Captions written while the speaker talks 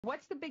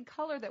What's the big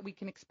color that we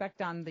can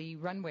expect on the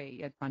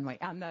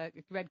on the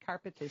red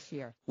carpet this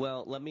year?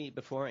 Well,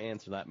 before I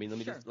answer that,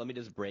 Sure. let me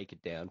just break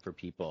it down for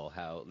people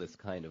how this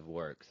kind of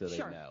works so they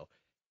Sure. know.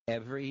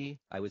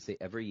 I would say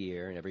every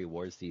year and every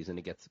award season,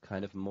 it gets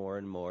kind of more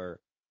and more,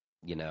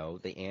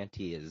 the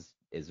ante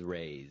is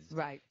raised.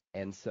 Right.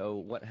 And so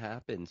what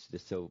happens,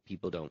 just so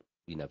people don't,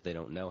 if they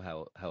don't know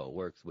how it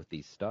works with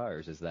these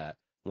stars, is that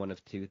one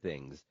of two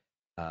things.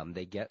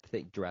 They get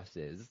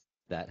dresses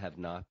that have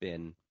not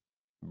been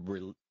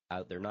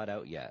out. They're not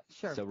out yet.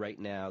 Sure. So right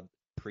now,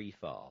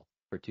 pre-fall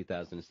for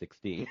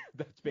 2016,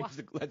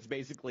 that's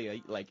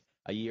basically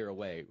a year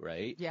away,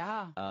 right?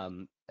 Yeah.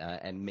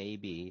 And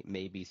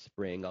maybe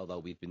spring, although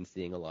we've been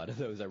seeing a lot of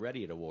those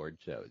already at award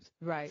shows.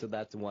 Right. So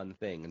that's one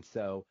thing. And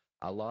so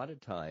a lot of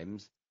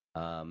times,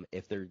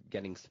 if they're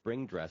getting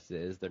spring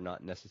dresses, they're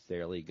not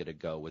necessarily going to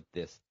go with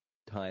this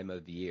time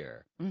of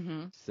year.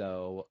 Mm-hmm.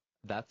 So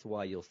that's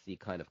why you'll see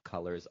kind of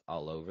colors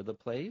all over the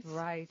place.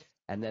 Right.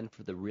 And then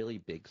for the really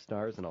big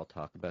stars, and I'll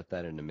talk about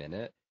that in a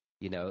minute,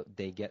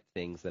 they get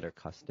things that are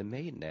custom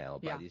made now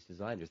by these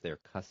designers. They're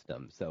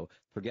custom. So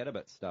forget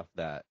about stuff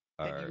that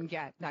you can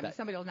get.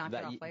 Somebody will knock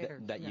it off later.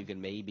 That you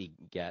can maybe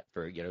get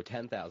for,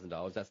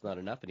 $10,000. That's not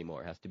enough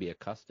anymore. It has to be a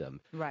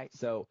custom. Right.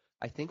 So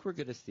I think we're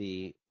going to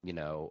see,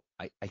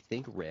 I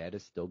think red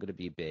is still going to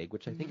be big,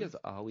 which I think is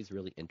always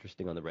really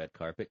interesting on the red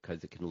carpet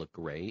because it can look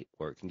great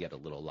or it can get a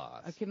little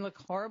lost. It can look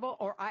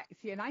horrible.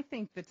 And I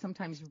think that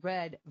sometimes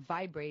red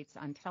vibrates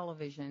on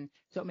television,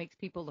 so it makes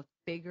people look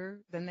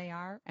bigger than they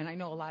are. And I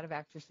know a lot of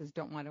actresses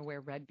don't want to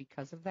wear red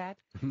because of that,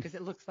 because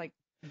it looks like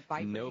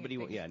vibrating.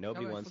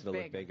 Nobody wants to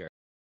look bigger.